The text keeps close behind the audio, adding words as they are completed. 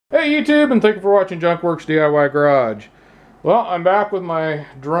Hey YouTube, and thank you for watching Junkworks DIY Garage. Well, I'm back with my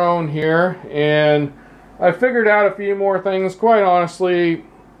drone here, and I figured out a few more things. Quite honestly,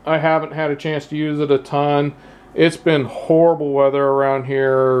 I haven't had a chance to use it a ton. It's been horrible weather around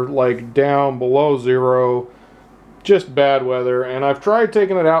here, like down below zero, just bad weather. And I've tried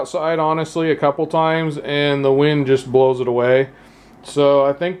taking it outside, honestly, a couple times, and the wind just blows it away. So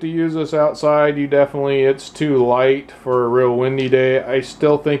I think to use this outside, it's too light for a real windy day. I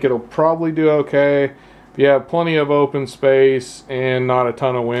still think it'll probably do okay if you have plenty of open space and not a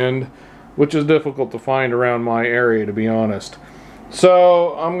ton of wind, which is difficult to find around my area, to be honest.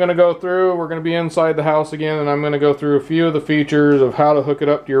 So I'm going to go through, we're going to be inside the house again, and I'm going to go through a few of the features of how to hook it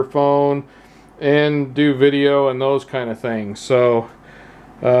up to your phone and do video and those kind of things. So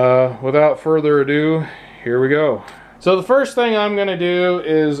without further ado, here we go. So the first thing I'm going to do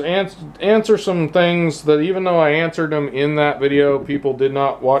is answer some things that, even though I answered them in that video, people did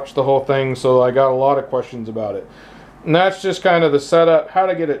not watch the whole thing, so I got a lot of questions about it. And that's just kind of the setup, how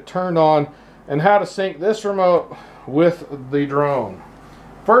to get it turned on, and how to sync this remote with the drone.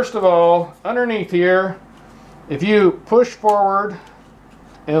 First of all, underneath here, if you push forward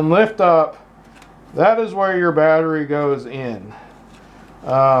and lift up, that is where your battery goes in.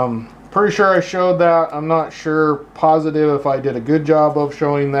 Pretty sure I showed that. I'm not sure positive if I did a good job of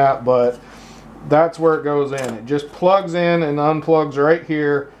showing that, but that's where it goes in. It just plugs in and unplugs right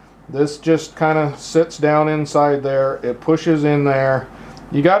here. This just kind of sits down inside there. It pushes in there.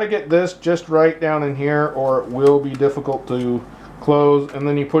 You got to get this just right down in here, or it will be difficult to close. And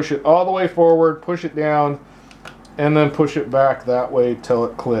then you push it all the way forward, push it down, and then push it back that way till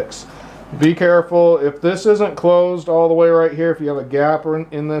it clicks. Be careful, if this isn't closed all the way right here, if you have a gap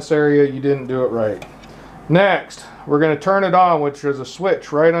in this area, you didn't do it right. Next, we're going to turn it on, which is a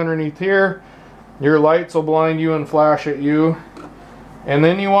switch right underneath here. Your lights will blind you and flash at you. And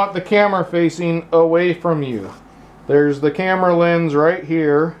then you want the camera facing away from you. There's the camera lens right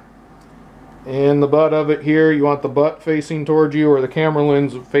here, and the butt of it here. You want the butt facing towards you, or the camera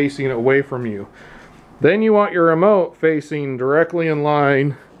lens facing away from you. Then you want your remote facing directly in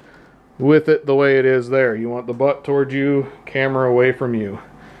line with it the way it is there. You want the butt towards you, camera away from you.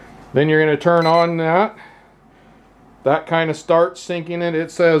 Then you're going to turn on that. That kind of starts syncing it.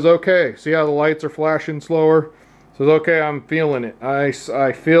 It says, okay, see how the lights are flashing slower? It says, okay, I'm feeling it.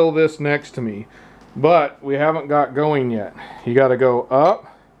 I feel this next to me. But we haven't got going yet. You got to go up,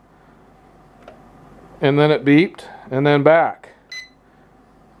 and then it beeped, and then back.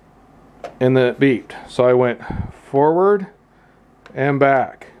 And then it beeped. So I went forward and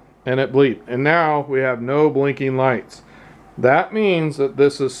back, and it bleeped. And now we have no blinking lights. That means that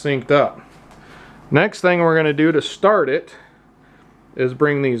this is synced up. Next thing we're going to do to start it is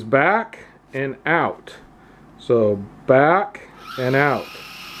bring these back and out. So back and out,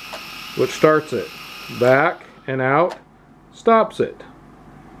 which starts it. Back and out stops it.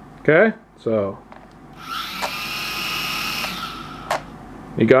 Okay, so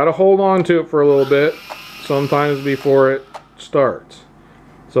you got to hold on to it for a little bit sometimes before it starts.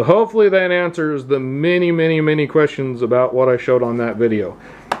 So hopefully that answers the many questions about what I showed on that video.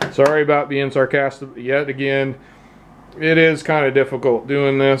 Sorry about being sarcastic yet again. It is kind of difficult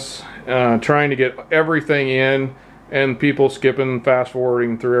doing this, trying to get everything in, and people skipping, fast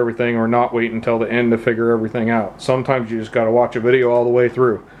forwarding through everything, or not waiting until the end to figure everything out. Sometimes you just got to watch a video all the way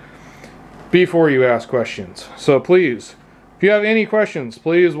through before you ask questions. So please, if you have any questions,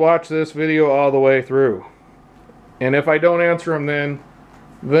 please watch this video all the way through. And if I don't answer them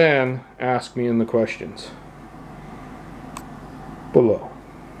then ask me in the questions below.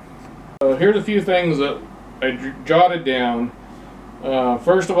 So here's a few things that I jotted down.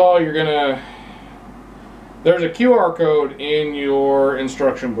 First of all, there's a QR code in your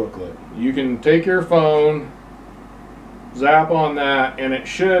instruction booklet. You can take your phone, zap on that, and it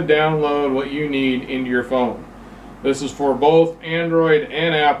should download what you need into your phone. This is for both Android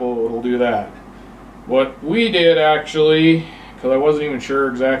and Apple. It'll do that. What we did, actually, because I wasn't even sure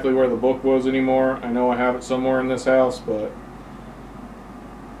exactly where the book was anymore. I know I have it somewhere in this house, but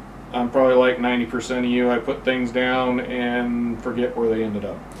I'm probably like 90% of you. I put things down and forget where they ended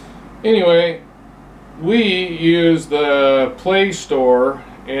up. Anyway, we used the Play Store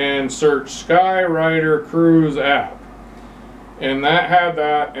and searched Skyrider Cruise app. And that had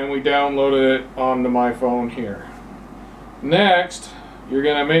that, and we downloaded it onto my phone here. Next, you're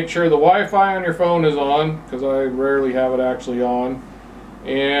going to make sure the Wi-Fi on your phone is on, because I rarely have it actually on.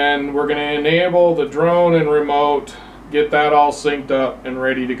 And we're going to enable the drone and remote, get that all synced up and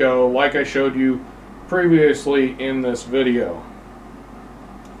ready to go, like I showed you previously in this video.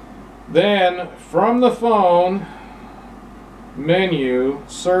 Then, from the phone, menu,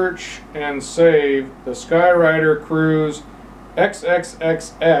 search and save the Skyrider Cruise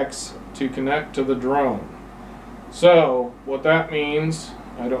XXXX to connect to the drone. So what that means,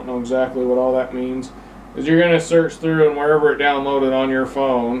 I don't know exactly what all that means, is you're going to search through, and wherever it downloaded on your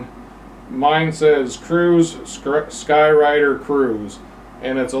phone, mine says Cruise, Skyrider Cruise,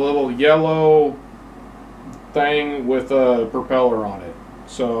 and it's a little yellow thing with a propeller on it.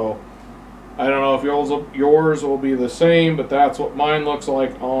 So I don't know if yours will be the same, but that's what mine looks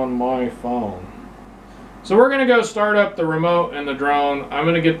like on my phone. So we're going to go start up the remote and the drone. I'm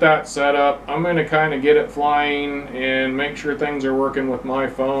going to get that set up. I'm going to kind of get it flying and make sure things are working with my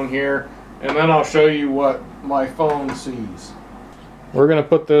phone here, and then I'll show you what my phone sees. We're going to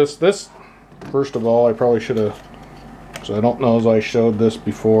put this first of all, I probably should have, because I don't know as I showed this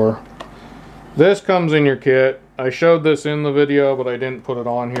before. This comes in your kit. I showed this in the video, but I didn't put it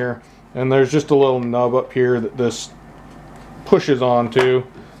on here. And there's just a little nub up here that this pushes onto.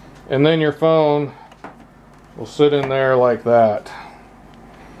 And then your phone will sit in there like that.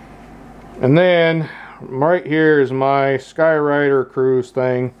 And then right here is my Skyrider Cruise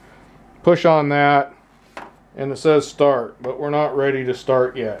thing. Push on that and it says start, but we're not ready to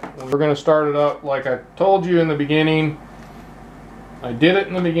start yet. We're going to start it up like I told you in the beginning. I did it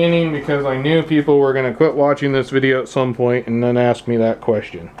in the beginning because I knew people were going to quit watching this video at some point and then ask me that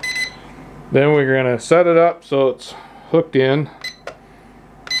question. Then we're going to set it up so it's hooked in.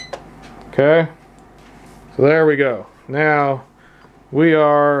 Okay, so there we go. Now we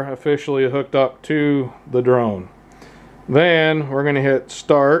are officially hooked up to the drone. Then we're going to hit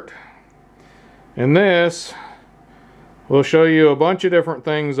start, and this will show you a bunch of different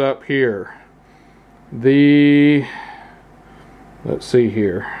things up here. Let's see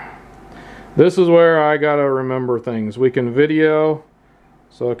here. This is where I gotta remember things. We can video,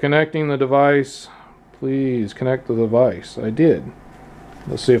 so connecting the device. Please connect the device. I did.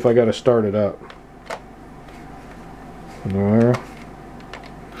 Let's see if I gotta start it up. There.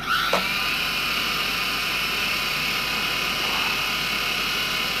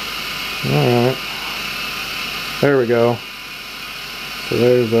 Alright. There we go. So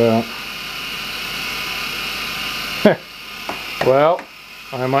there's that. Well,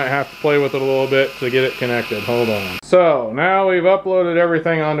 I might have to play with it a little bit to get it connected. Hold on. So now we've uploaded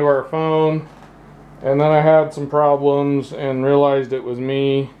everything onto our phone, and then I had some problems and realized it was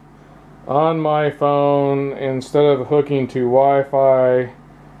me. On my phone, instead of hooking to Wi-Fi,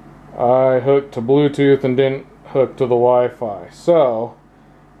 I hooked to Bluetooth and didn't hook to the Wi-Fi. So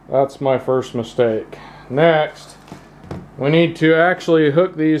that's my first mistake. Next, we need to actually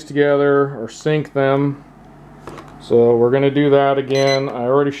hook these together or sync them. So we're going to do that again. I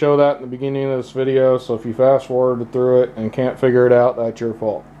already showed that in the beginning of this video, so if you fast forwarded through it and can't figure it out, that's your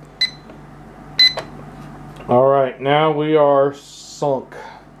fault. Alright, now we are sunk.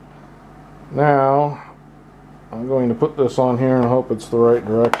 Now, I'm going to put this on here and hope it's the right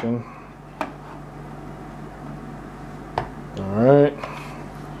direction. Alright.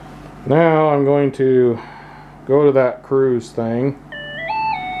 Now I'm going to go to that cruise thing,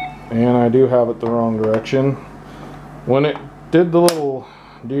 and I do have it the wrong direction. When it did the little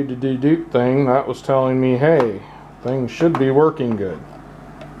doot thing, that was telling me, hey, things should be working good.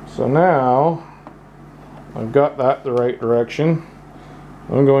 So now I've got that the right direction.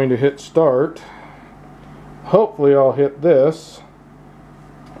 I'm going to hit start. Hopefully I'll hit this,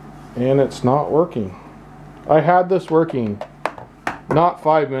 and it's not working. I had this working not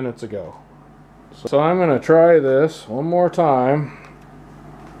 5 minutes ago. So I'm going to try this one more time.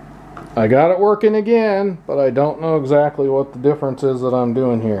 I got it working again, but I don't know exactly what the difference is that I'm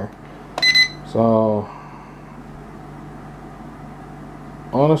doing here. So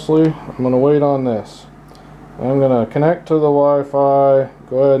honestly, I'm going to wait on this. I'm going to connect to the Wi-Fi,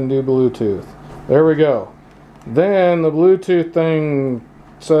 go ahead and do Bluetooth. There we go. Then the Bluetooth thing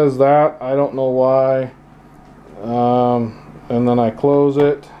says that, I don't know why. And then I close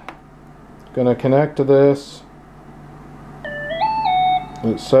it. Going to connect to this.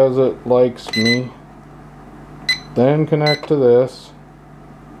 It says it likes me. Then connect to this,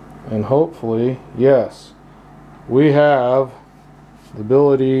 and hopefully, yes, we have the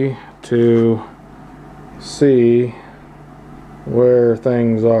ability to see where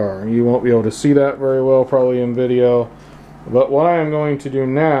things are. You won't be able to see that very well probably in video, but what I am going to do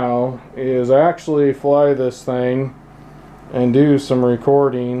now is actually fly this thing and do some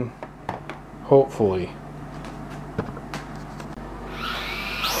recording, hopefully.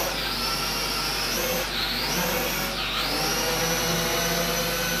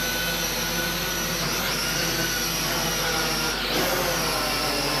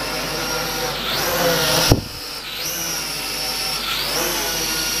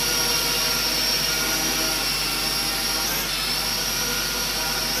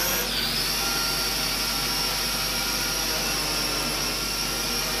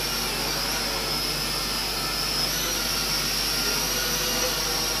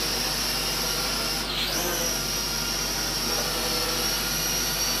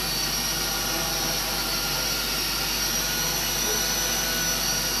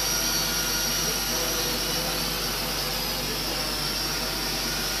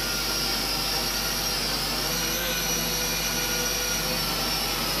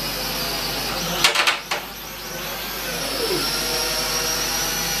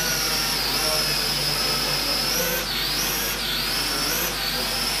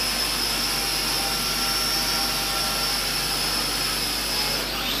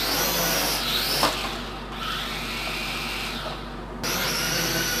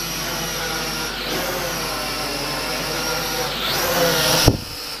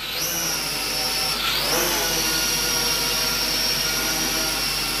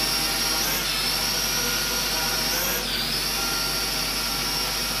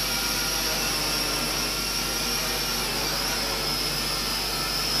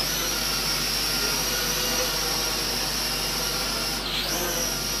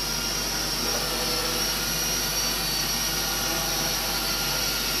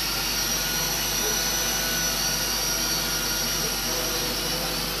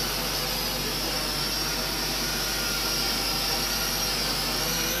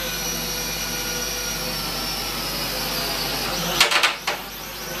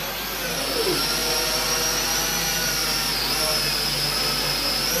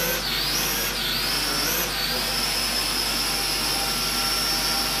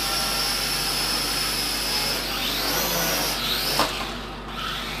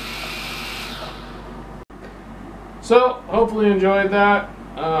 So hopefully you enjoyed that.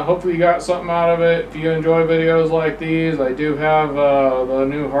 Hopefully you got something out of it. If you enjoy videos like these, I do have the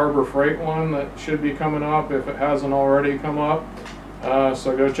new Harbor Freight one that should be coming up if it hasn't already come up.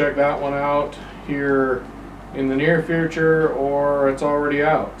 So go check that one out here in the near future, or it's already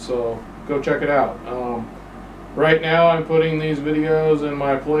out. So go check it out. Right now I'm putting these videos in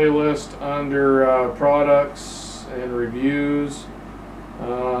my playlist under products and reviews.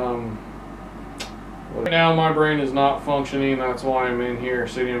 Right now my brain is not functioning. That's why I'm in here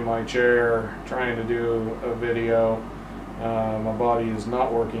sitting in my chair trying to do a video. My body is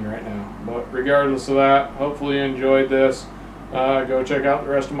not working right now. But regardless of that, hopefully you enjoyed this. Go check out the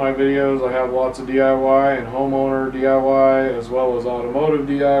rest of my videos. I have lots of DIY and homeowner DIY as well as automotive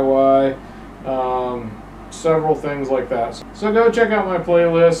DIY. Several things like that. So go check out my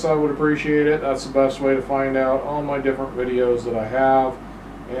playlist. I would appreciate it. That's the best way to find out all my different videos that I have.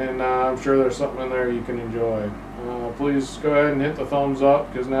 And I'm sure there's something in there you can enjoy. Please go ahead and hit the thumbs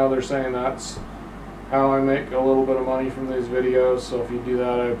up, because now they're saying that's how I make a little bit of money from these videos. So if you do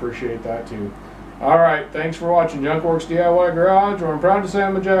that, I appreciate that too. Alright, thanks for watching Junkworks DIY Garage, where I'm proud to say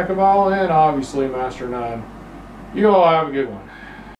I'm a jack of all and obviously master none. You all have a good one.